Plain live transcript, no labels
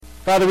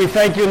Father, we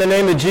thank you in the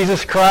name of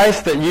Jesus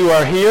Christ that you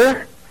are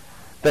here,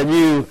 that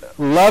you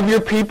love your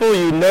people,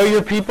 you know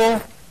your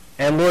people,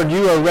 and Lord,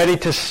 you are ready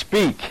to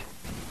speak.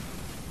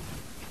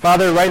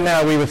 Father, right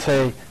now we would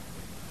say,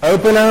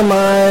 open our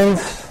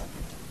minds,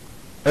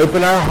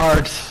 open our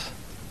hearts,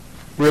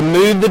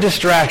 remove the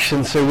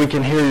distractions so we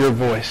can hear your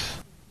voice.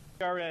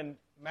 We are in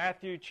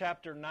Matthew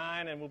chapter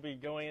 9, and we'll be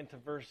going into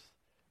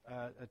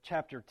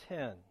chapter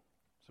 10.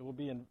 So we'll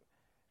be in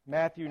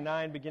Matthew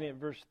 9, beginning at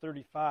verse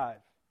 35.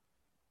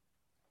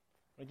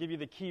 I'll give you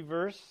the key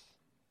verse.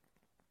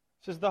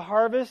 It says, the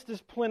harvest is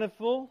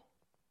plentiful,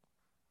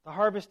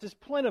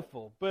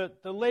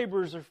 but the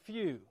laborers are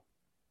few.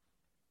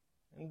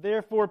 And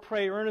therefore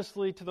pray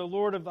earnestly to the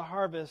Lord of the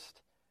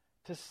harvest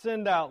to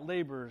send out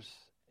laborers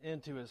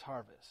into his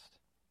harvest.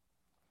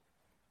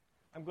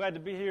 I'm glad to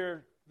be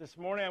here this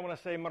morning. I want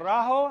to say,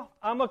 Maraho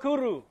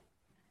Amakuru.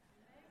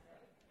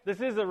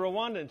 This is a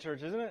Rwandan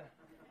church, isn't it?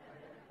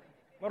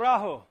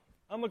 Maraho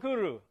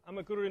Amakuru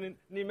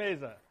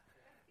Nimeza.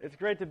 It's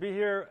great to be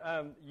here.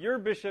 Your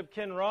bishop,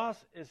 Ken Ross,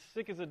 is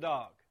sick as a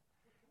dog.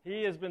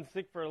 He has been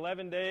sick for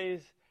 11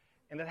 days,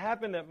 and it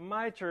happened that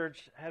my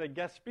church had a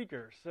guest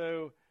speaker.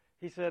 So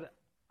he said,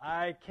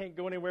 I can't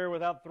go anywhere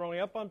without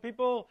throwing up on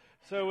people,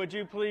 so would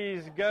you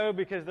please go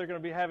because they're going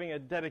to be having a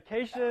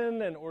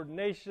dedication and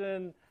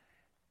ordination.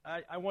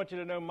 I want you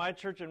to know my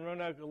church in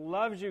Roanoke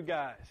loves you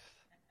guys.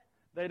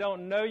 They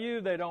don't know you.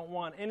 They don't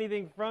want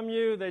anything from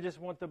you. They just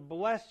want to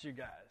bless you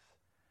guys.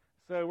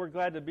 So we're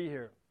glad to be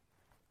here.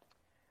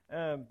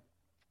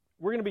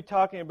 We're going to be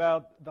talking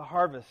about the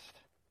harvest.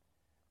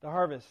 The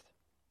harvest.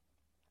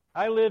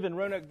 I live in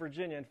Roanoke,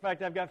 Virginia. In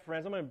fact, I've got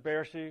friends. I'm going to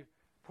embarrass you.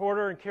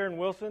 Porter and Karen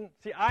Wilson.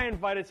 See, I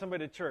invited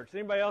somebody to church.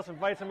 Anybody else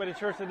invite somebody to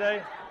church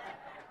today?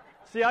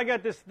 See, I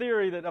got this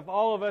theory that if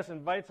all of us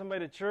invite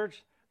somebody to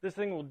church, this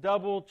thing will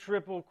double,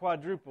 triple,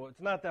 quadruple.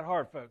 It's not that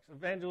hard, folks.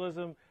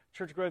 Evangelism,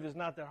 church growth is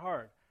not that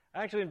hard.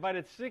 I actually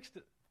invited 6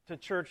 to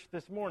church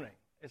this morning.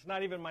 It's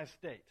not even my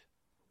state.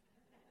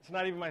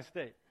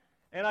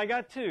 And I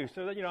got 2,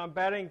 so that, I'm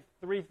batting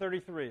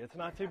 .333. It's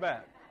not too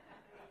bad.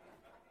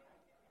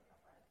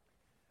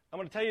 I'm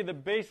going to tell you the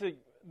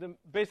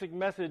basic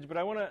message, but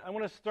I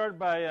want to start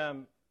by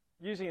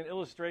using an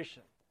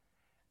illustration.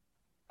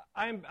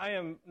 I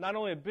am not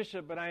only a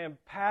bishop, but I am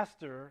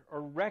pastor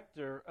or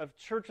rector of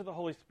Church of the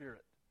Holy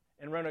Spirit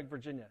in Roanoke,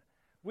 Virginia.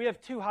 We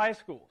have 2 high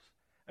schools.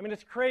 I mean,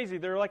 it's crazy.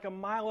 They're like a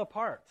mile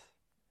apart.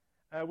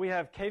 We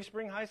have Cave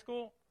Spring High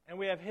School, and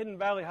we have Hidden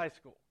Valley High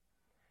School.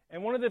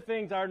 And one of the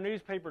things our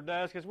newspaper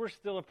does, because we're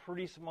still a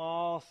pretty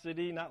small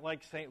city, not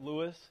like St.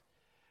 Louis,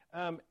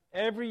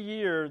 every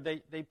year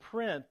they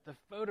print the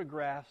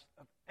photographs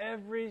of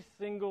every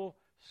single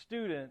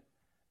student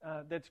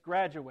that's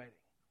graduating.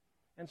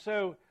 And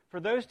so for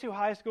those 2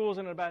 high schools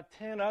and about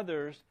 10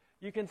 others,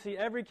 you can see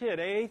every kid,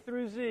 A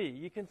through Z.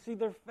 You can see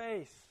their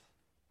face.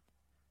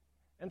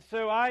 And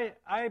so I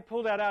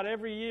pull that out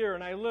every year,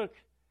 and I look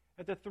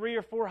at the 3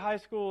 or 4 high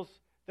schools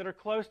that are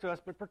close to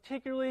us, but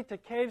particularly to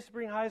Cave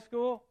Spring High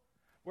School,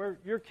 where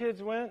your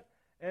kids went,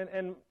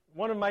 and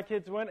one of my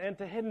kids went, and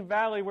to Hidden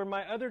Valley, where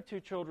my other 2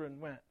 children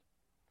went.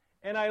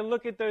 And I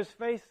look at those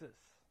faces.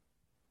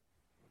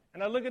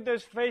 And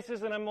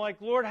I'm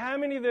like, Lord, how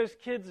many of those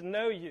kids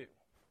know you?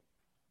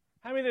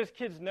 How many of those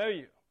kids know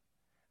you?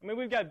 I mean,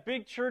 we've got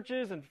big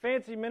churches and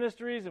fancy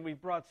ministries, and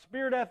we've brought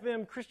Spirit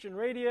FM, Christian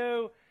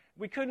radio.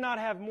 We could not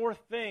have more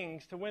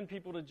things to win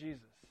people to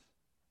Jesus.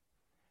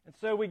 And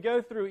so we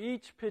go through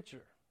each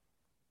picture.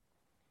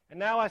 And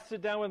now I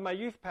sit down with my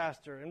youth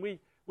pastor, and we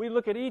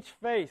look at each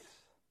face.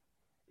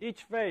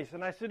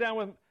 And I sit down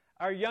with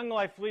our Young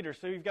Life leader.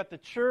 So you've got the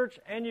church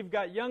and you've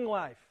got Young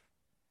Life.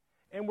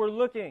 And we're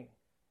looking.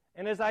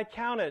 And as I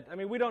counted, I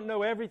mean, we don't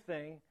know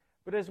everything,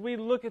 but as we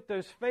look at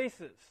those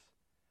faces,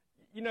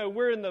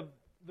 we're in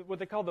what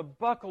they call the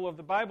buckle of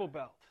the Bible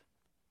Belt.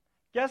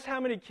 Guess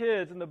how many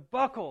kids in the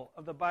buckle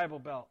of the Bible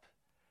Belt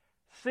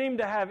seem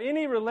to have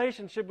any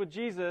relationship with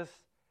Jesus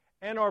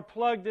and are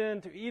plugged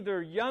into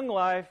either Young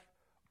Life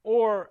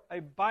or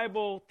a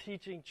Bible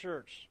teaching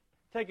church?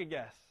 Take a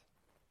guess.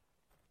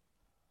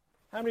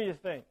 How many do you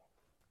think?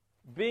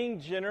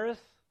 Being generous,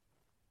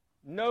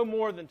 no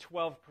more than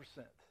 12%.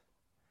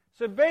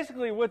 So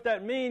basically what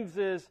that means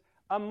is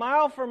a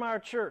mile from our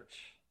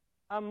church,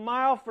 a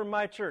mile from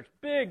my church,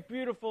 big,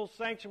 beautiful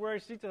sanctuary,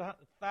 seats of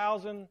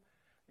 1,000,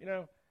 we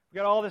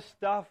got all this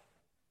stuff,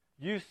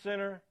 youth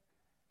center.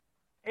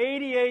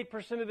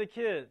 88% of the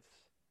kids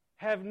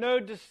have no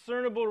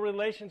discernible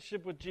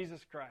relationship with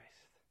Jesus Christ.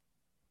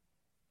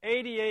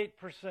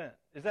 88%.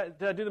 Did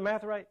I do the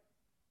math right?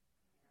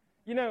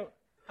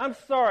 I'm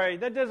sorry,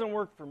 that doesn't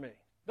work for me.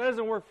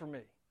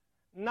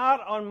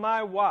 Not on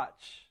my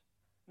watch.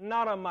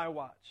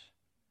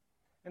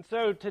 And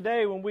so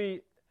today when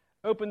we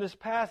open this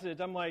passage,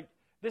 I'm like,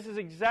 this is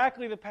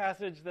exactly the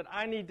passage that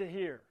I need to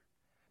hear.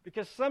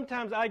 Because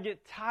sometimes I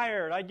get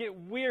tired, I get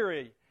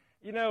weary.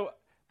 There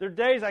are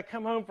days I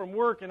come home from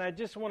work and I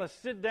just want to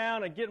sit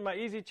down and get in my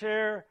easy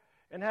chair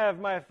and have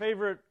my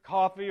favorite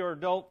coffee or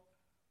adult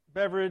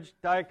beverage,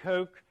 Diet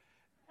Coke.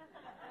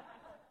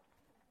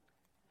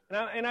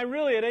 And I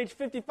really, at age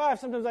 55,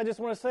 sometimes I just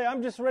want to say,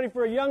 I'm just ready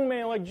for a young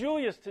man like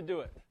Julius to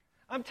do it.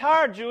 I'm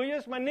tired,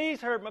 Julius. My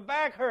knees hurt. My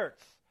back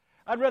hurts.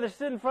 I'd rather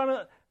sit in front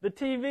of the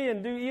TV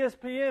and do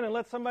ESPN and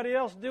let somebody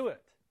else do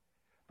it.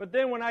 But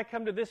then when I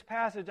come to this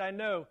passage, I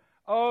know,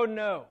 oh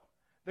no,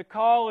 the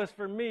call is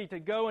for me to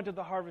go into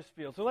the harvest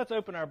field. So let's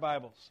open our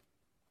Bibles.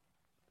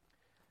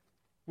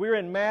 We're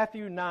in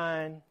Matthew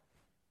 9,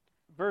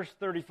 verse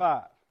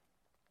 35.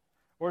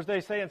 Or as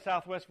they say in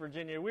Southwest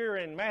Virginia, we're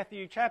in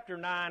Matthew chapter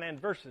 9 and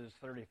verses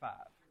 35.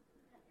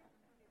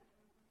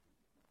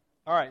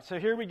 All right, so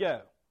here we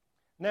go.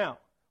 Now,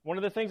 one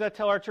of the things I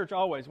tell our church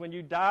always, when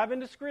you dive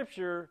into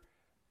Scripture,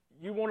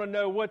 you want to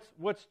know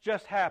what's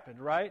just happened,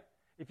 right?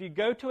 If you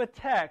go to a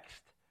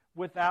text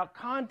without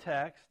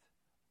context,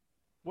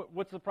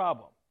 what's the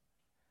problem?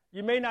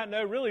 You may not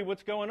know really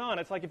what's going on.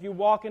 It's like if you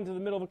walk into the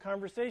middle of a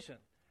conversation,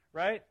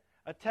 right?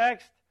 A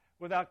text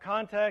without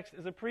context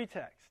is a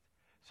pretext.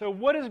 So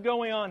what is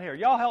going on here?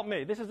 Y'all help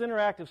me. This is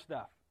interactive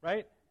stuff,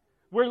 right?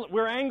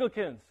 We're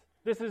Anglicans.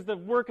 This is the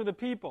work of the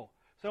people.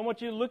 So I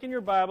want you to look in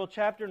your Bible,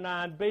 chapter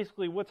 9,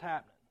 basically what's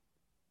happening.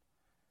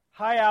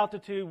 High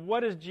altitude,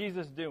 what is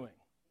Jesus doing?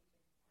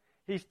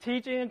 He's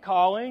teaching and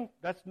calling.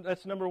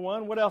 That's number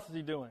one. What else is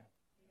he doing?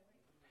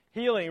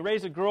 Healing. He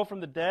raised a girl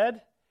from the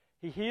dead.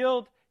 He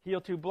healed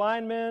 2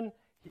 blind men.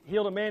 He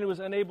healed a man who was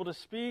unable to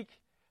speak.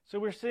 So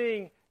we're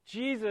seeing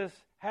Jesus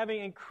having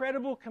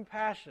incredible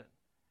compassion.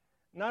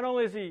 Not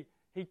only is he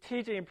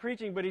teaching and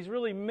preaching, but he's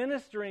really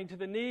ministering to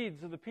the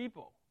needs of the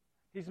people.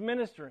 He's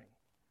ministering.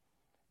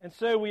 And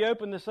so we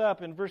open this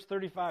up in verse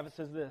 35. It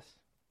says this.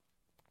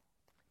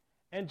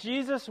 And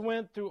Jesus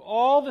went through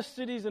all the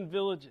cities and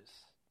villages,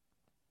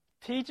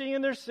 teaching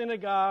in their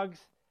synagogues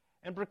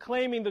and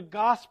proclaiming the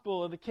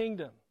gospel of the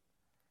kingdom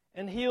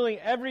and healing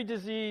every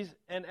disease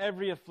and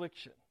every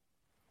affliction.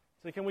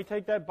 So can we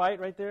take that bite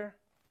right there?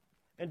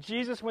 And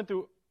Jesus went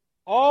through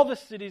all the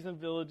cities and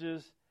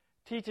villages,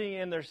 teaching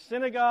in their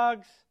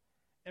synagogues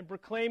and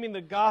proclaiming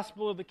the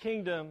gospel of the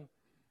kingdom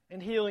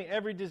and healing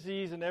every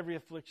disease and every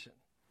affliction.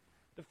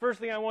 The first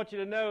thing I want you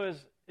to know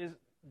is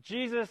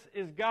Jesus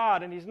is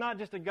God, and he's not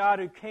just a God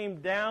who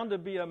came down to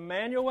be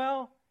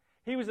Emmanuel.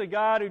 He was a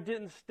God who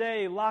didn't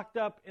stay locked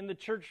up in the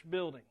church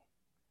building,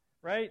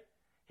 right?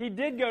 He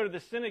did go to the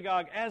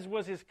synagogue, as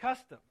was his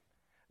custom.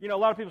 You know, a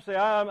lot of people say,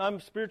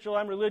 I'm spiritual,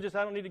 I'm religious,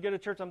 I don't need to go to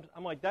church.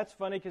 I'm like, that's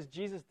funny because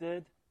Jesus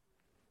did.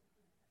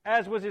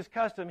 As was his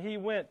custom, he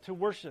went to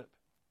worship.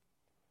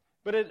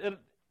 But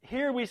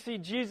here we see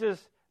Jesus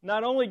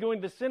not only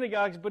going to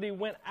synagogues, but he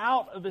went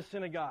out of the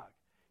synagogue.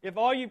 If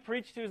all you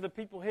preach to is the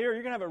people here,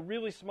 you're going to have a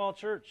really small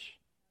church.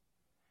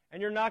 And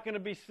you're not going to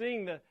be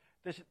seeing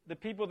the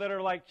people that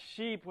are like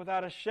sheep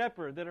without a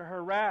shepherd, that are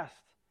harassed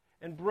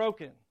and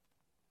broken.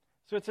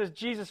 So it says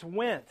Jesus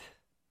went.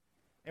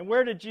 And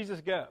where did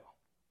Jesus go?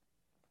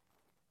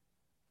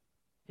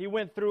 He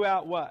went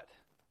throughout what?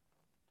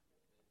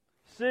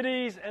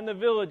 Cities and the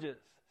villages.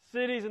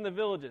 Cities and the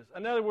villages.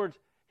 In other words,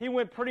 he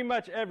went pretty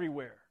much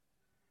everywhere.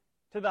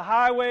 To the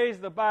highways,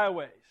 the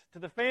byways. To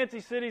the fancy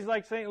cities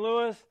like St.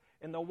 Louis,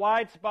 and the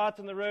wide spots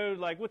in the road,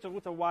 like what's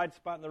a wide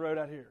spot in the road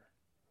out here?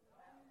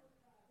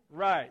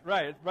 Right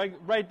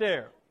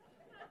there.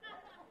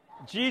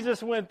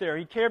 Jesus went there.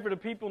 He cared for the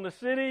people in the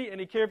city, and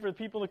he cared for the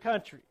people in the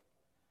country.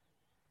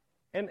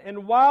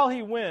 And while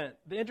he went,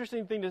 the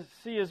interesting thing to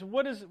see is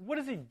what is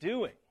he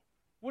doing?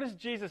 What is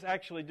Jesus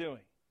actually doing?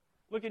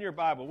 Look in your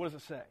Bible. What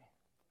does it say?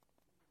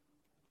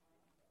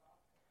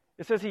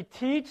 It says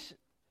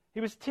he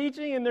was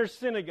teaching in their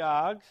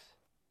synagogues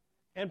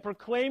and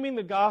proclaiming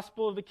the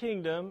gospel of the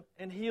kingdom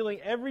and healing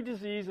every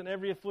disease and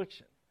every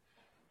affliction.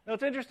 Now,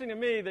 it's interesting to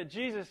me that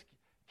Jesus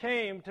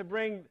came to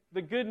bring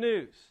the good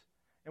news,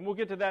 and we'll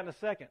get to that in a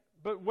second.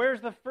 But where's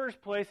the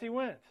first place he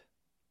went?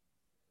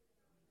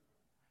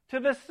 To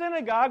the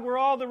synagogue where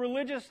all the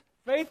religious,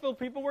 faithful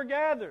people were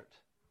gathered.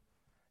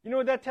 You know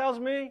what that tells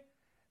me?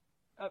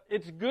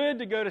 It's good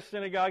to go to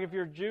synagogue if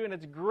you're a Jew, and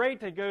it's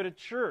great to go to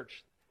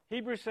church.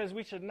 Hebrews says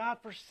we should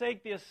not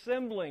forsake the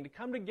assembling, to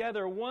come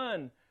together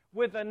one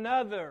with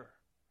another.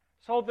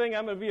 This whole thing,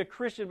 I'm going to be a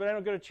Christian, but I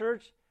don't go to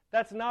church,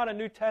 that's not a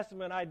New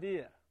Testament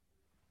idea.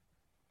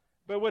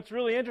 But what's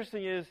really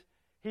interesting is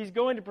he's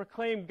going to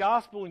proclaim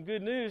gospel and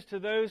good news to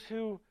those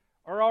who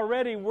are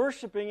already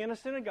worshiping in a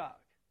synagogue.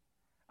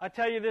 I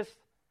tell you this,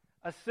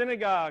 a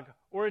synagogue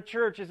or a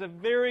church is a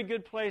very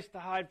good place to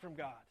hide from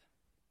God.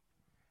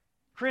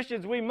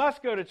 Christians, we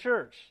must go to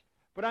church.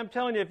 But I'm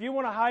telling you, if you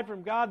want to hide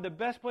from God, the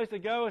best place to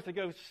go is to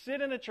go sit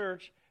in a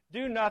church,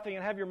 do nothing,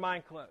 and have your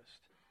mind closed.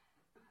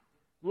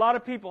 A lot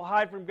of people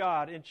hide from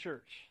God in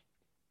church.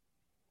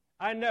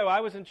 I know. I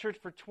was in church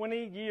for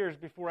 20 years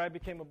before I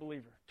became a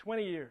believer.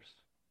 20 years.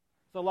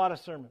 It's a lot of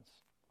sermons.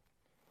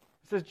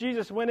 It says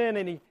Jesus went in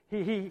and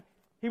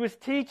he was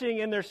teaching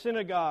in their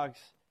synagogues.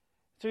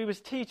 So he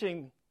was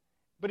teaching,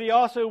 but he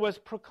also was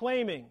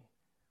proclaiming.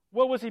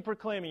 What was he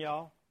proclaiming,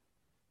 y'all?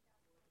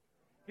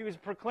 He was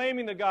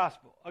proclaiming the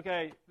gospel.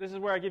 Okay, this is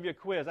where I give you a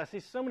quiz. I see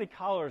so many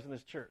callers in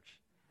this church.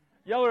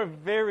 Y'all are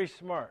very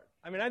smart.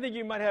 I mean, I think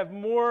you might have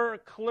more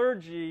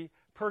clergy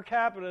per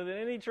capita than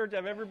any church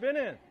I've ever been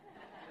in.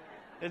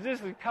 Is this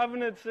a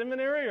covenant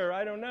seminary, or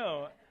I don't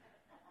know?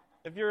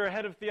 If you're a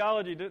head of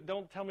theology,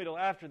 don't tell me till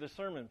after the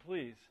sermon,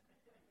 please.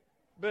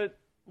 But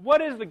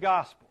what is the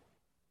gospel?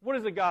 What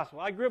is the gospel?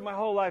 I grew up my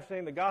whole life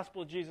saying the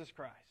gospel of Jesus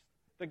Christ.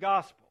 The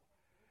gospel.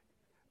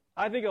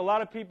 I think a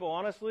lot of people,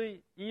 honestly,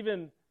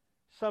 even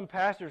some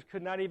pastors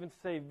could not even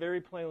say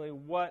very plainly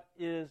what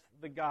is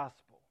the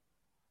gospel.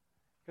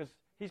 Because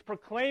he's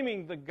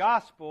proclaiming the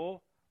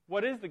gospel.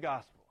 What is the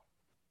gospel?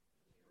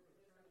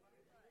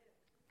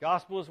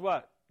 Gospel is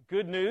what?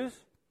 Good news.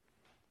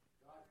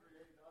 God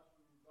created us,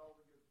 we rebelled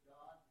against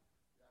God.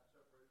 That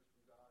separated us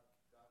from God.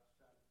 God sent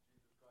Jesus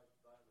Christ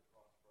to die on the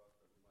cross for us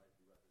that we might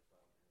be reconciled to Him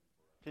forever.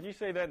 Can you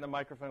say that in the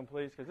microphone,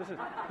 please? Because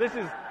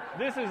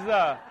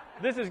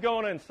this is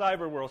going in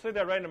cyber world. Say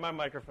that right into my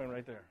microphone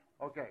right there.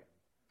 Okay.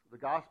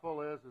 The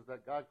gospel is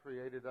that God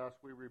created us.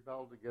 We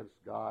rebelled against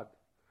God.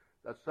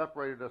 That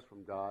separated us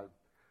from God.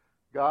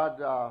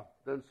 God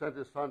then sent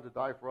His Son to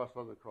die for us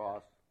on the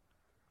cross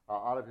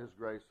out of His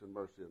grace and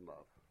mercy and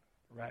love.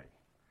 Right.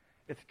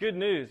 It's good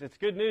news. It's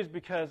good news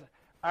because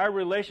our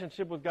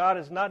relationship with God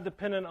is not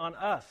dependent on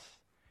us.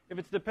 If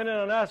it's dependent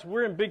on us,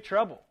 we're in big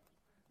trouble.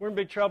 We're in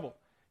big trouble.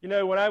 You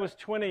know, when I was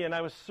 20 and I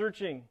was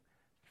searching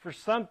for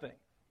something,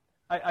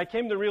 I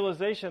came to the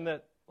realization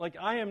that, like,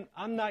 I'm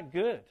not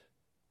good.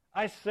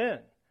 I sin.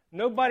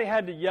 Nobody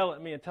had to yell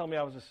at me and tell me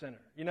I was a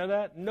sinner. You know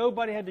that?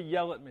 Nobody had to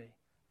yell at me.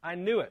 I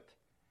knew it.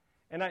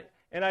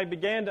 And I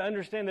began to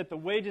understand that the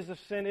wages of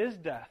sin is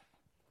death.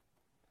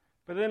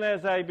 But then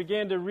as I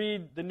began to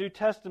read the New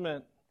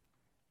Testament,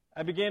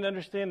 I began to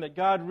understand that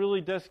God really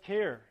does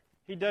care.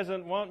 He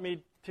doesn't want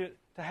me to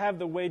have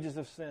the wages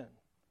of sin.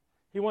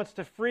 He wants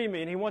to free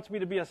me, and He wants me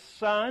to be a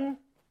son,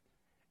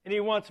 and He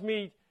wants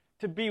me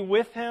to be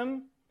with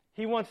Him.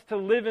 He wants to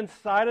live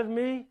inside of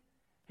me.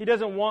 He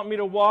doesn't want me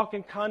to walk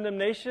in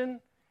condemnation.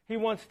 He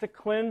wants to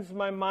cleanse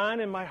my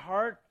mind and my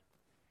heart.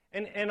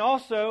 And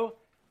also,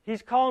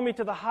 He's calling me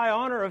to the high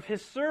honor of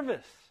His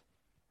service.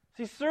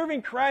 See,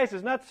 serving Christ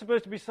is not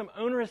supposed to be some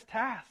onerous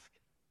task.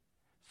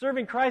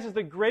 Serving Christ is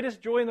the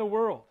greatest joy in the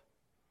world.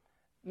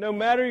 No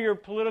matter your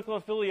political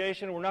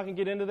affiliation, we're not going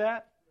to get into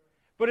that.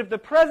 But if the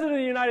President of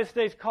the United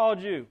States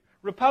called you,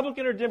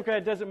 Republican or Democrat,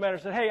 it doesn't matter,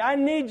 said, hey, I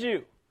need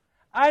you.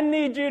 I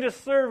need you to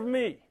serve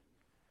me.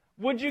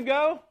 Would you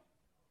go?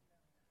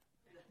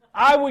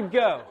 I would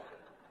go.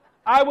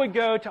 I would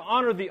go to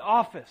honor the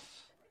office.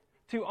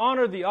 To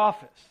honor the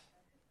office.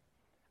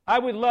 I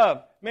would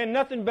love, man,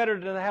 nothing better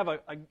than to have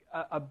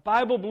a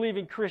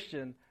Bible-believing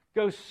Christian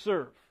go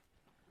serve.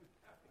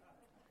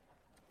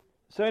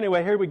 So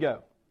anyway, here we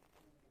go.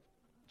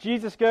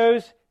 Jesus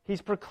goes,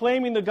 He's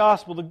proclaiming the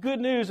gospel, the good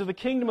news of the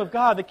kingdom of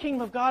God. The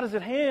kingdom of God is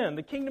at hand.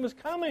 The kingdom is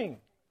coming.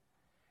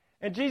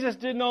 And Jesus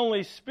didn't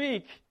only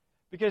speak,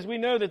 because we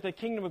know that the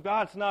kingdom of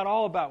God is not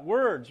all about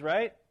words,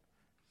 right?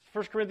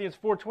 1 Corinthians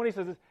 4:20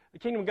 says the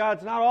kingdom of God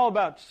is not all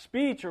about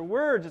speech or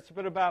words, it's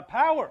about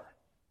power.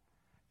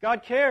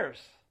 God cares.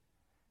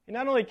 He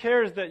not only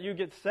cares that you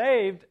get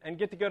saved and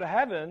get to go to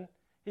heaven,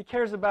 He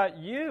cares about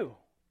you.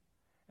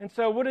 And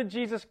so what did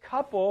Jesus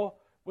couple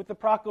with the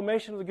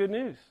proclamation of the good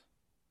news?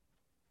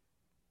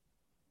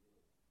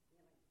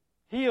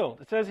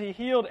 Healed. It says He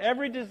healed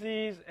every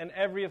disease and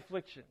every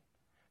affliction.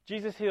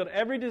 Jesus healed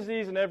every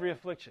disease and every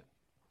affliction.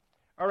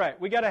 All right,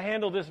 we got to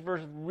handle this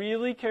verse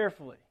really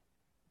carefully.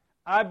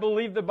 I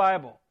believe the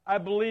Bible. I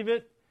believe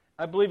it.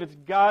 I believe it's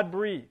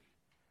God-breathed.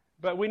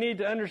 But we need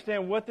to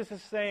understand what this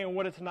is saying and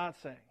what it's not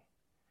saying.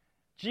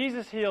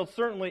 Jesus healed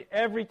certainly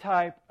every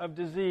type of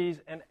disease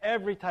and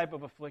every type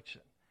of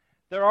affliction.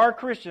 There are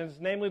Christians,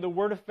 namely the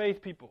Word of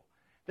Faith people,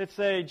 that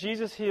say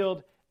Jesus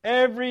healed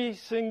every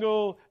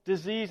single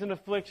disease and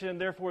affliction,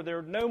 therefore there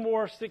are no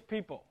more sick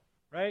people,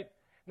 right?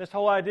 And this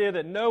whole idea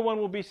that no one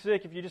will be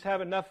sick if you just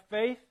have enough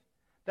faith,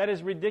 that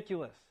is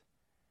ridiculous.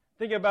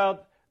 Think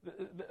about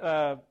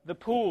the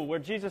pool where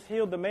Jesus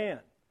healed the man.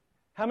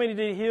 How many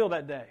did He heal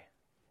that day?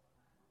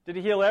 Did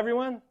He heal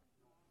everyone?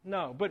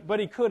 No, but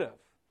He could have.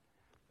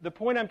 The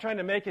point I'm trying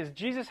to make is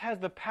Jesus has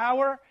the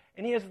power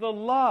and He has the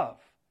love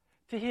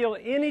to heal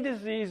any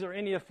disease or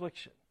any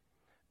affliction.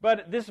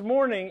 But this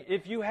morning,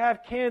 if you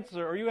have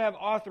cancer or you have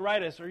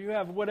arthritis or you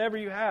have whatever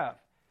you have,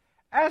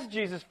 ask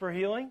Jesus for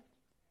healing.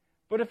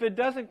 But if it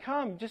doesn't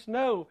come, just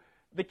know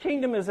the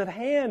kingdom is at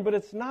hand, but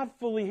it's not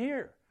fully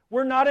here.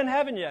 We're not in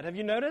heaven yet. Have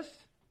you noticed?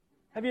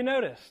 Have you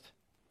noticed?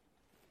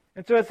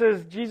 And so it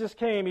says Jesus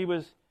came. He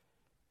was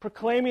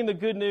proclaiming the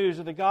good news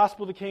of the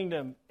gospel of the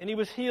kingdom, and He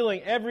was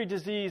healing every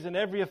disease and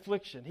every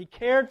affliction. He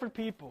cared for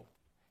people.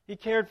 He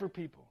cared for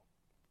people.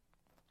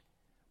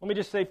 Let me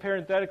just say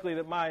parenthetically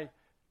that my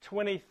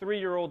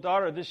 23-year-old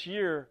daughter this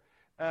year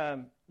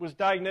was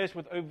diagnosed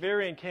with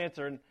ovarian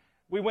cancer, and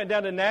we went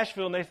down to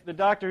Nashville, and the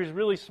doctor, who's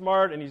really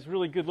smart and he's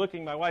really good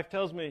looking, my wife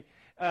tells me,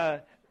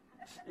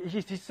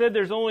 he said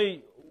there's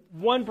only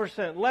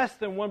 1%, less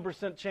than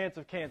 1% chance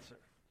of cancer,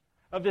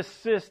 of this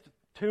cyst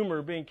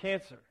tumor being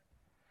cancer.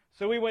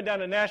 So we went down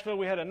to Nashville.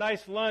 We had a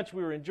nice lunch.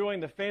 We were enjoying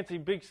the fancy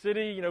big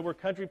city. You know, we're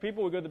country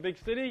people. We go to the big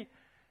city.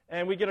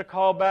 And we get a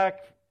call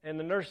back and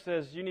the nurse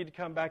says, you need to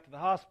come back to the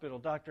hospital.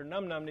 Dr.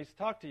 Num Num needs to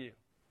talk to you.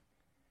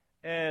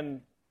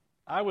 And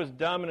I was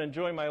dumb and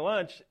enjoying my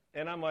lunch,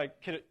 and I'm like,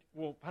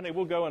 well, honey,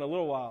 we'll go in a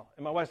little while.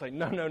 And my wife's like,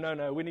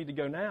 no, we need to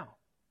go now.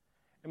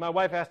 And my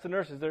wife asked the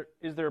nurse,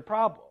 is there a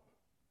problem?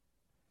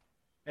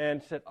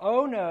 And said,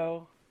 oh,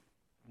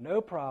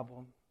 no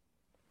problem.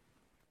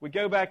 We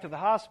go back to the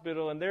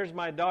hospital, and there's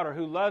my daughter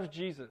who loves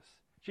Jesus.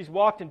 She's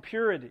walked in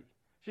purity.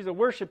 She's a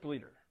worship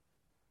leader.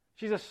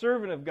 She's a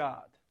servant of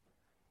God.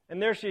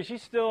 And there she is.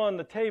 She's still on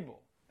the table.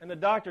 And the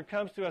doctor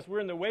comes to us. We're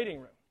in the waiting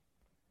room.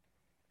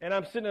 And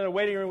I'm sitting in a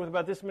waiting room with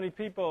about this many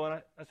people.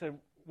 And I said,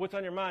 what's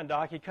on your mind,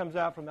 Doc? He comes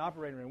out from the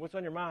operating room. What's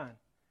on your mind?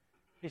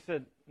 He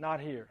said, not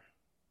here.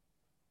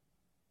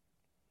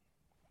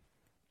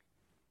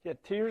 He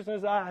had tears in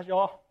his eyes,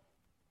 y'all.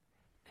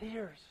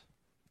 Tears.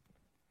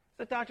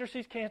 The doctor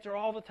sees cancer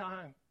all the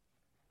time.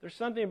 There's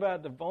something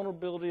about the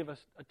vulnerability of a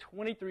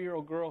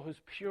 23-year-old girl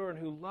who's pure and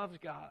who loves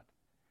God,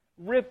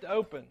 ripped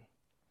open.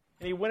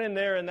 And he went in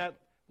there, and that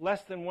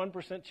less than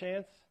 1%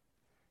 chance,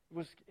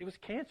 it was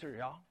cancer,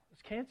 y'all. It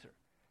was cancer.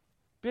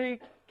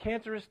 Big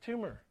cancerous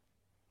tumor.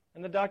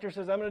 And the doctor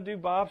says, I'm going to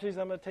do biopsies.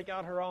 I'm going to take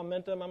out her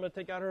omentum. I'm going to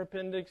take out her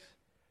appendix.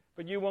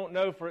 But you won't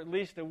know for at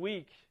least a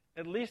week,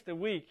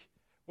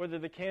 whether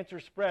the cancer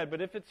spread. But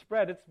if it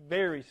spread, it's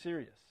very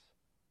serious.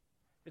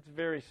 It's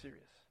very serious.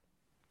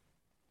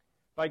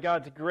 By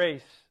God's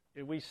grace,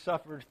 we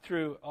suffered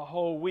through a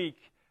whole week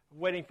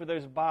waiting for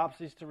those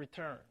biopsies to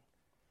return.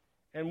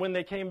 And when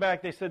they came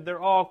back, they said,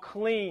 they're all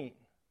clean.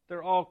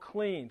 They're all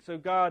clean. So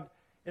God,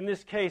 in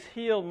this case,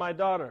 healed my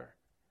daughter.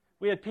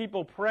 We had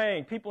people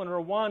praying, people in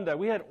Rwanda.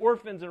 We had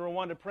orphans in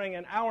Rwanda praying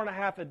an hour and a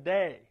half a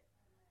day.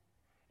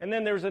 And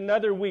then there was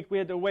another week we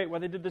had to wait while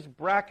they did this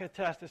BRCA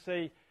test to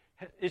say,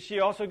 is she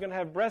also going to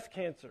have breast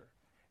cancer?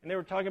 And they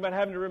were talking about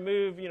having to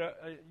remove,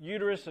 a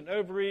uterus and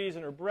ovaries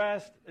and her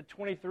breast at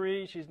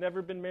 23. She's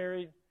never been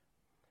married.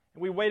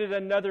 And we waited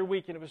another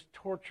week, and it was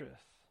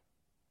torturous.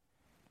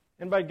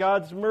 And by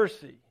God's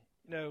mercy,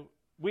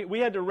 we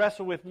had to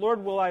wrestle with,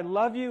 Lord, will I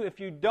love you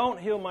if you don't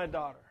heal my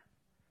daughter?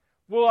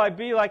 Will I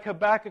be like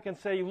Habakkuk and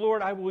say,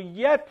 Lord, I will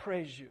yet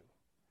praise you?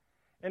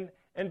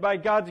 And by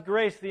God's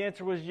grace, the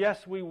answer was,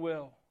 yes, we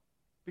will,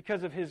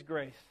 because of His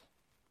grace.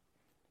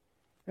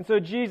 And so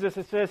Jesus,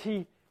 it says,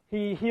 He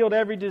healed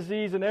every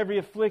disease and every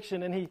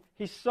affliction, and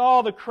he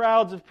saw the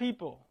crowds of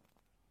people.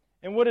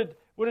 And what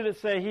did it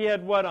say? He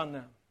had what on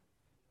them?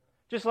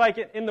 Just like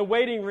in the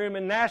waiting room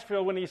in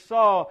Nashville when he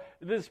saw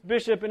this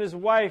bishop and his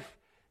wife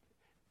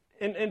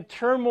in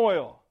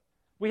turmoil.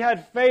 We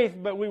had faith,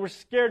 but we were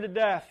scared to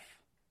death.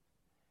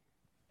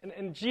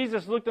 And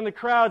Jesus looked in the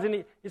crowds,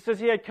 and he says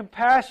he had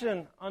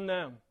compassion on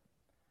them.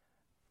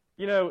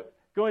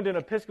 Going to an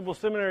Episcopal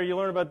seminary, you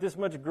learn about this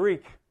much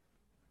Greek,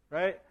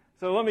 right?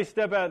 So let me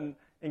step out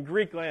in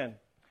Greek land.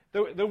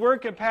 The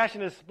word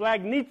compassion is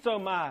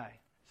splagnizomai.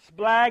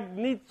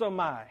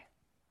 Splagnizomai.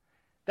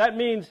 That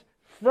means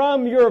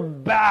from your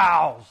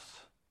bowels.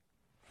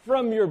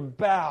 From your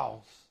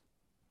bowels.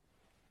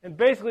 And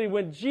basically,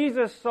 when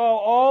Jesus saw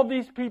all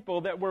these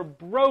people that were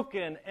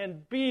broken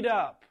and beat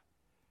up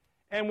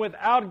and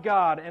without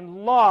God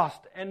and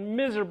lost and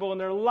miserable and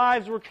their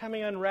lives were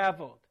coming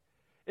unraveled,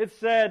 it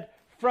said,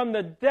 from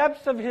the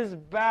depths of his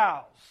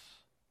bowels,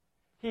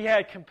 he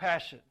had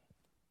compassion.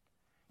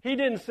 He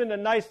didn't send a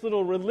nice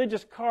little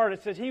religious card.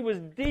 It says he was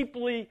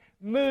deeply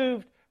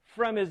moved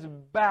from his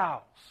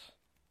bowels.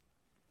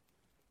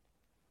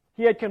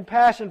 He had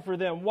compassion for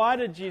them. Why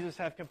did Jesus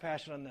have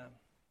compassion on them?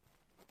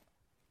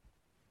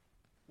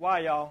 Why,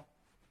 y'all?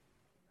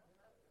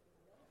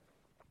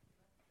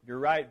 You're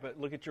right, but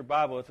look at your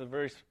Bible. It's a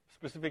very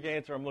specific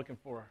answer I'm looking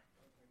for.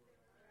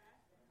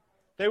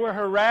 They were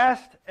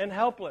harassed and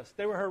helpless.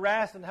 They were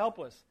harassed and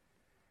helpless.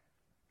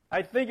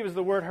 I think it was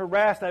the word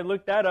harassed. I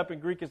looked that up in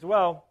Greek as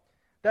well.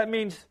 That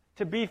means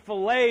to be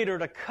filleted or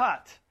to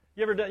cut.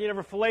 You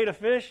ever filleted a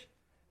fish?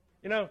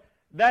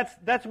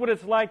 That's what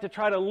it's like to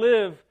try to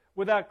live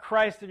without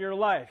Christ in your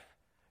life.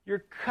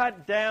 You're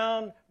cut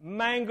down,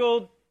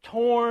 mangled,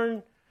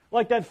 torn,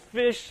 like that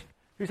fish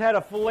who's had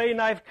a fillet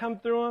knife come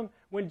through him.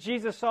 When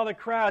Jesus saw the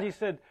crowd, he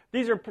said,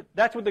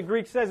 that's what the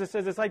Greek says. It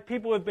says it's like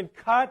people who have been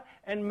cut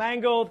and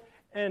mangled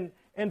and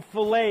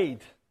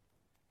filleted.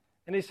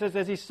 And he says,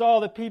 as he saw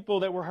the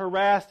people that were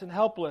harassed and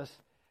helpless,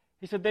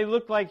 he said, they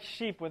looked like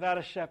sheep without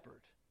a shepherd.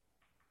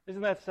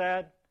 Isn't that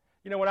sad?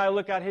 When I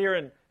look out here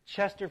in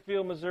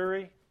Chesterfield,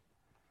 Missouri,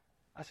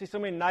 I see so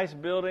many nice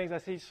buildings. I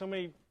see so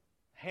many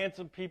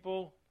handsome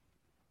people.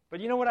 But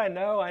you know what I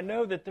know? I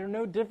know that they're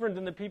no different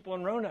than the people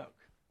in Roanoke.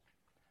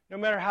 No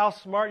matter how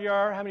smart you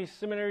are, how many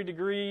seminary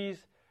degrees,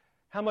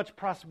 how much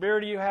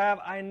prosperity you have,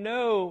 I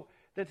know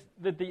that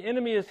the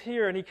enemy is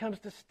here and he comes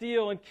to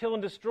steal and kill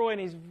and destroy, and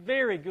he's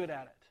very good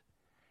at it.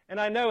 And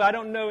I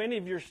don't know any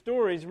of your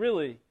stories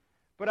really,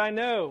 but I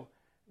know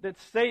that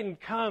Satan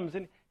comes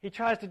and he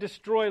tries to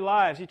destroy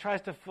lives. He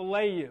tries to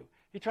fillet you.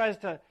 He tries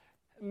to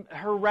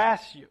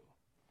harass you.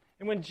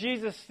 And when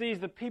Jesus sees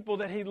the people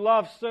that he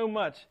loves so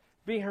much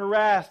being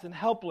harassed and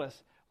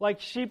helpless, like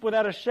sheep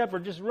without a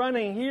shepherd, just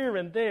running here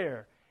and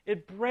there,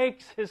 it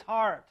breaks his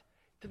heart.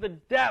 to the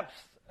depths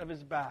of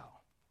his bow.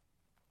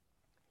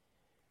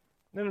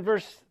 Then in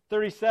verse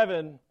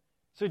 37,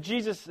 so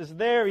Jesus is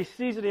there, he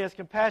sees it, he has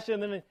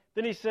compassion, and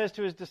then he says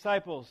to his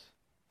disciples,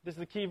 this is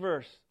the key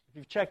verse. If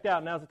you've checked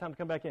out, now's the time to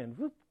come back in.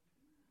 Whoop.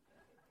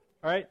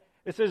 All right?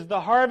 It says,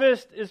 the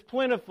harvest is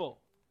plentiful,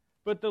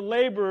 but the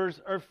laborers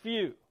are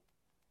few.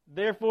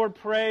 Therefore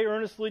pray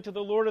earnestly to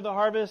the Lord of the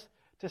harvest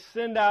to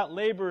send out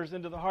laborers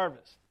into the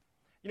harvest.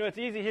 You know, it's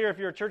easy here if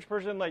you're a church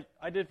person like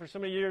I did for so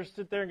many years,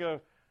 sit there and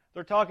go,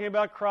 they're talking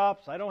about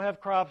crops. I don't have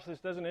crops. This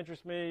doesn't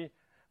interest me.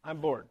 I'm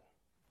bored.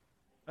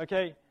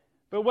 Okay?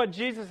 But what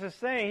Jesus is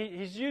saying,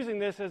 he's using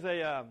this as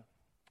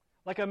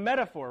like a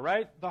metaphor,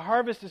 right? The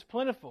harvest is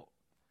plentiful,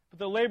 but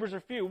the laborers are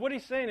few. What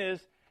he's saying is,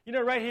 you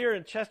know, right here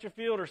in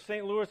Chesterfield or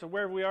St. Louis or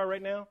wherever we are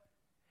right now,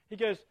 he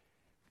goes,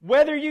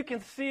 whether you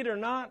can see it or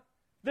not,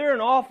 there are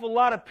an awful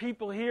lot of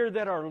people here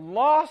that are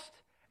lost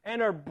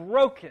and are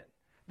broken.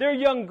 There are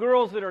young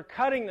girls that are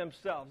cutting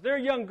themselves. There are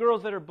young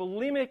girls that are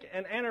bulimic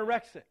and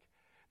anorexic.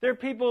 There are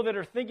people that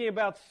are thinking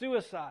about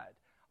suicide.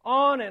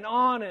 On and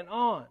on and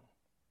on.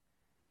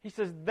 He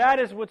says that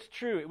is what's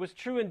true. It was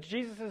true in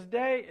Jesus'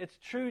 day. It's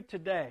true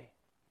today.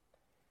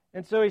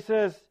 And so he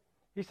says,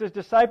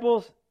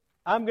 disciples,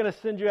 I'm going to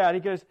send you out.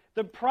 He goes,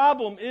 the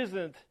problem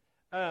isn't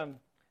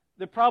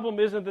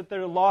that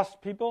they're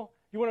lost people.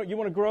 You want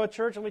to grow a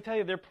church? Let me tell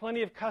you, there are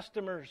plenty of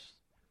customers.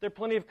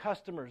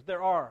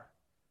 There are.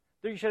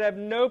 You should have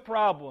no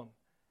problem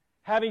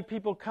having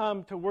people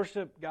come to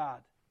worship God.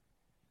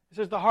 He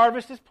says the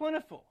harvest is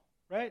plentiful,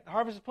 right? The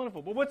harvest is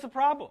plentiful. But what's the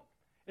problem?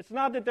 It's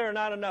not that there are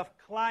not enough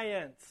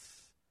clients,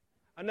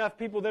 enough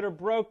people that are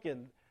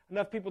broken,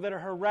 enough people that are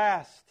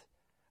harassed,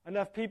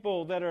 enough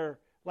people that are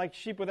like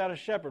sheep without a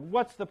shepherd.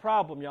 What's the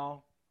problem,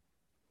 y'all?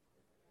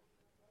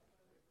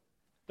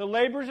 The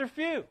laborers are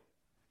few.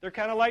 They're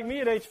kind of like me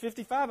at age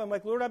 55. I'm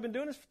like, Lord, I've been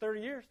doing this for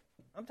 30 years.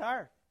 I'm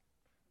tired.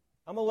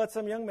 I'm going to let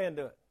some young man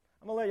do it.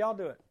 I'm going to let y'all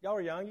do it. Y'all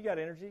are young. You got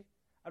energy.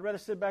 I'd rather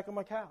sit back on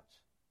my couch.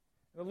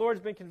 And the Lord's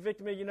been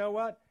convicting me, you know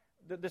what?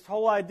 This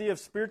whole idea of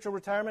spiritual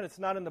retirement, it's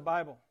not in the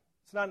Bible.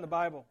 It's not in the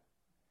Bible.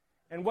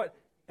 And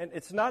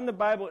it's not in the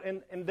Bible,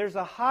 and there's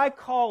a high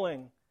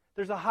calling.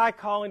 There's a high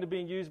calling to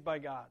being used by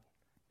God.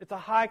 It's a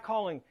high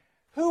calling.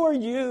 Who are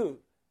you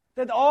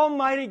that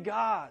Almighty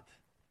God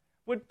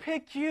would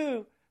pick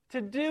you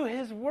to do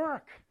His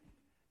work?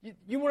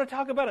 You want to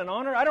talk about an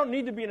honor? I don't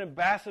need to be an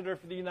ambassador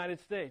for the United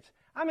States.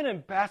 I'm an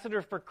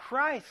ambassador for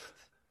Christ.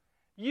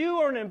 You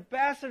are an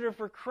ambassador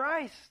for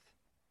Christ.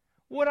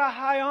 What a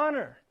high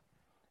honor.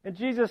 And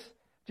Jesus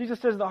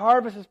says the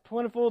harvest is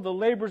plentiful, the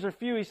laborers are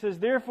few. He says,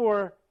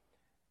 therefore,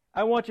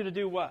 I want you to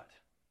do what?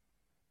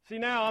 See,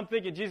 now I'm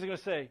thinking Jesus is going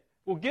to say,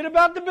 well, get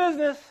about the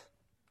business.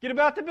 Get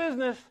about the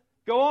business.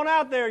 Go on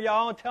out there,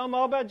 y'all, and tell them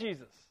all about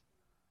Jesus.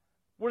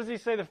 What does he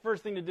say the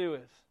first thing to do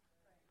is?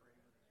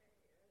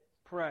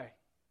 Pray.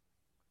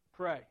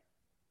 Pray.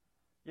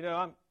 You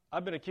know,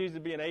 I've been accused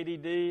of being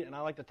ADD, and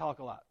I like to talk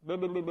a lot. Blah,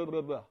 blah, blah, blah,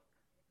 blah, blah.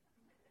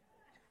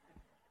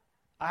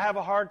 I have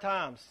a hard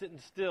time sitting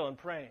still and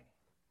praying.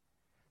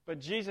 But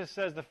Jesus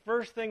says the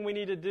first thing we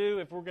need to do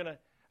if we're going to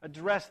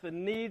address the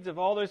needs of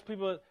all those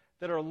people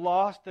that are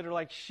lost, that are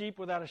like sheep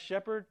without a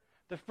shepherd,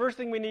 the first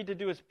thing we need to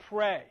do is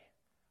pray.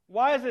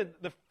 Why is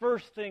it the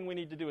first thing we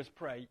need to do is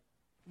pray?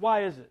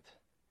 Why is it?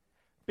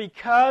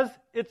 Because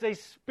it's a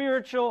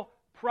spiritual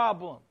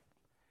problem.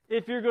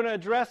 If you're going to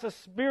address a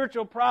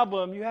spiritual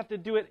problem, you have to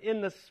do it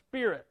in the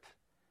Spirit.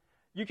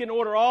 You can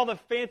order all the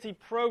fancy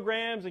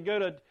programs and go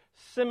to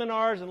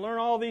seminars and learn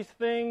all these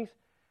things,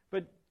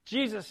 but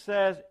Jesus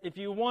says, if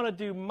you want to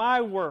do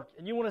my work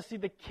and you want to see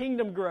the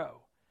kingdom grow,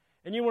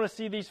 and you want to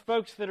see these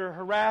folks that are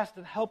harassed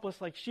and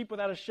helpless like sheep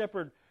without a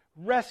shepherd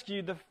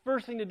rescued, the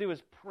first thing to do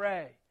is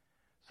pray.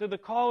 So the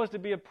call is to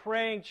be a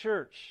praying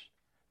church,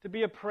 to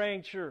be a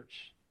praying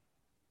church.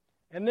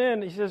 And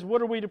then he says,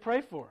 what are we to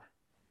pray for?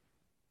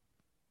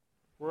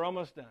 We're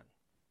almost done.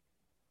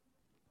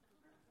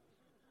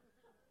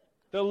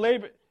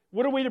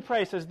 What are we to pray?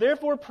 He says,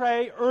 therefore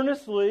pray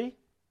earnestly,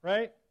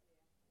 right?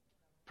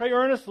 Pray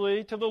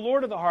earnestly to the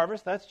Lord of the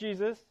harvest, that's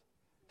Jesus,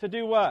 to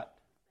do what?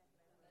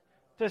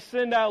 To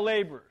send out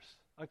laborers,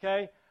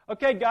 okay?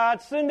 Okay,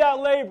 God, send out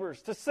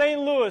laborers to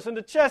St. Louis and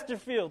to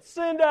Chesterfield.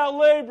 Send out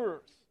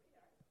laborers.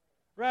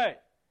 Right.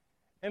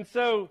 And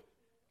so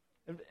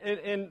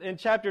in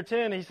chapter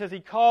 10, he says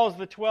he calls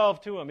the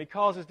 12 to him. He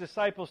calls his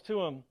disciples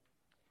to him.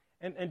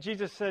 And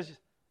Jesus says,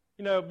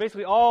 you know,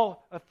 basically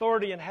all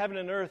authority in heaven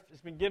and earth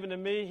has been given to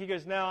me. He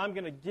goes, now I'm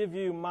going to give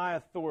you my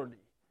authority.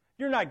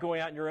 You're not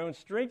going out in your own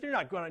strength. You're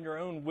not going out in your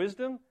own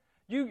wisdom.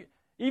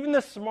 Even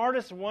the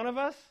smartest one of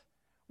us,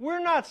 we're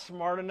not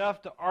smart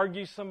enough to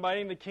argue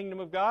somebody in the kingdom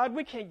of God.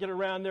 We can't get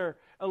around their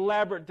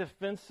elaborate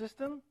defense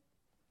system.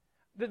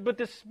 But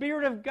the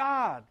Spirit of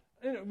God,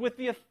 with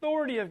the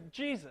authority of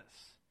Jesus.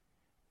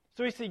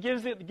 So he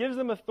gives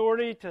them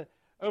authority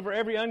over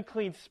every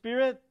unclean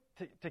spirit,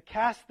 to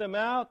cast them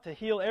out, to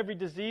heal every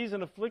disease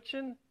and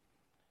affliction.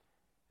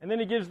 And then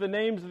he gives the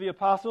names of the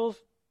apostles.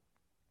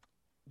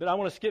 But I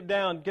want to skip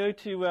down. Go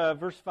to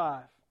verse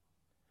 5.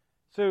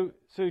 So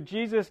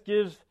Jesus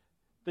gives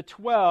the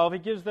 12, he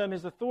gives them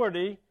his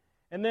authority,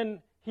 and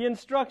then he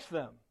instructs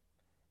them.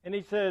 And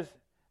he says,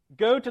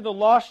 go to the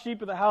lost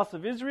sheep of the house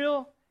of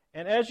Israel,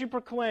 and as you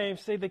proclaim,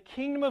 say the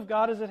kingdom of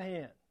God is at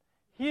hand.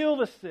 Heal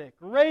the sick,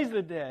 raise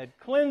the dead,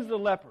 cleanse the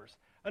lepers.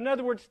 In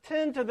other words,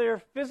 tend to their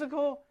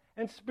physical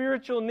and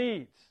spiritual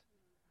needs.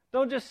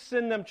 Don't just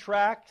send them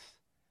tracts.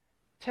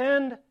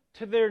 Tend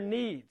to their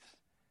needs.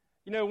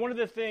 You know, one of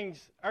the things,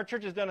 our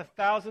church has done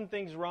 1,000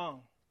 things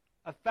wrong.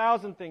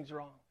 1,000 things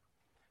wrong.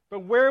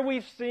 But where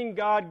we've seen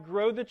God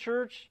grow the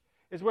church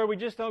is where we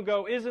just don't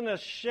go, isn't it a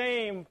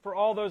shame for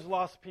all those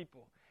lost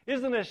people?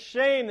 Isn't it a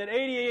shame that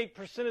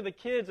 88% of the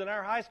kids in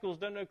our high schools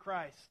don't know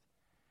Christ?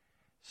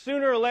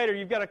 Sooner or later,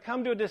 you've got to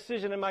come to a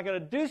decision, am I going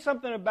to do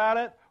something about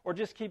it or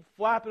just keep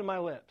flapping my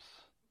lips?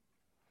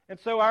 And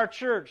so our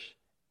church,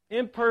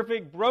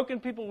 imperfect, broken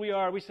people we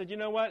are, we said, you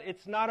know what?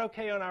 It's not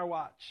okay on our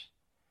watch.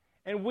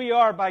 And we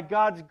are, by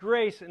God's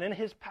grace and in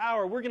His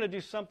power, we're going to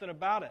do something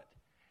about it.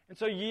 And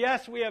so,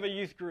 yes, we have a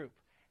youth group.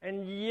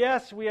 And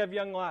yes, we have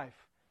Young Life.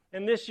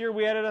 And this year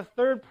we added a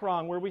third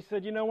prong where we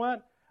said, you know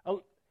what?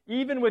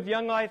 Even with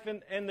Young Life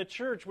and the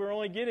church, we're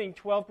only getting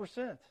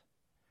 12%.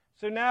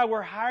 So now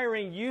we're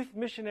hiring youth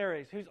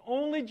missionaries whose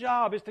only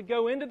job is to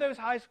go into those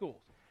high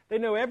schools. They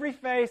know every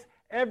face,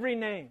 every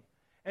name.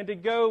 And to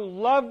go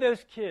love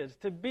those kids,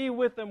 to be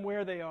with them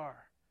where they are.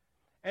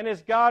 And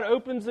as God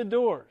opens the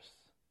doors,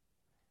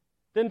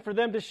 then for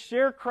them to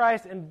share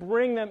Christ and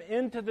bring them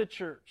into the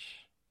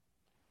church.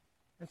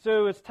 And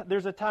so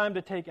there's a time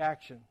to take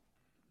action.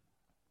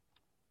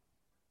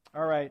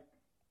 All right.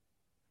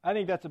 I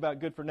think that's about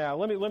good for now.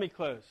 Let me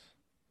close.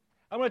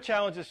 I want to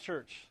challenge this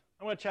church.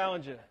 I want to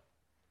challenge you.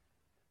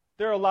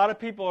 There are a lot of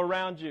people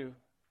around you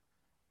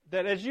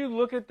that as you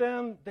look at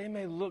them, they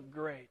may look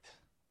great.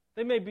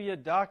 They may be a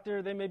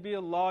doctor. They may be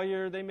a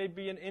lawyer. They may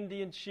be an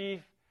Indian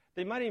chief.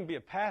 They might even be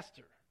a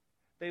pastor.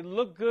 They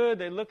look good.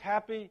 They look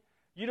happy.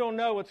 You don't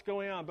know what's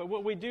going on. But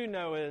what we do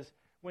know is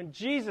when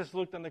Jesus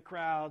looked on the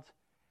crowds,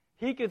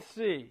 He could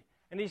see.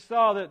 And He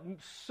saw that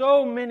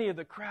so many of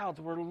the crowds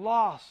were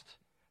lost.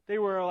 They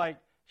were like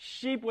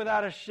sheep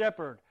without a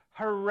shepherd,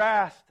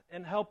 harassed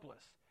and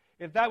helpless.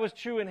 If that was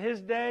true in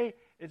His day,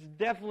 it's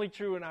definitely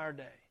true in our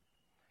day.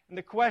 And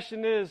the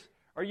question is,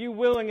 are you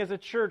willing as a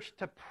church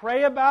to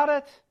pray about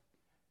it?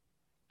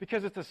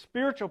 Because it's a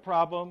spiritual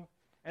problem.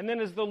 And then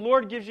as the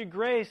Lord gives you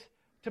grace,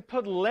 to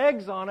put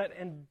legs on it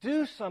and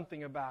do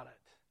something about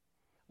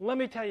it. Let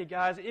me tell you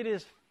guys, it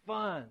is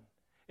fun.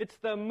 It's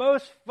the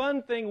most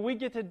fun thing we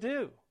get to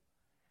do.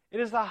 It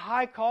is a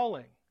high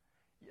calling.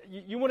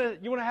 You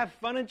want to have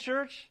fun in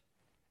church?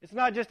 It's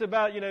not just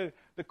about,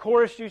 the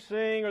chorus you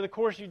sing or the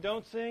chorus you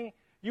don't sing.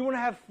 You want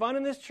to have fun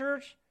in this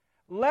church?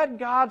 Let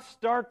God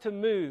start to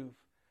move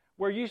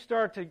where you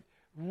start to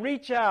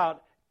reach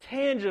out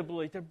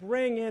tangibly to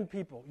bring in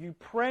people. You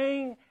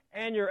praying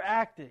and you're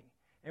acting.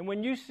 And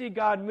when you see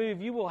God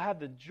move, you will have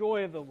the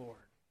joy of the Lord.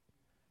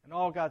 And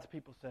all God's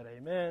people said,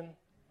 amen.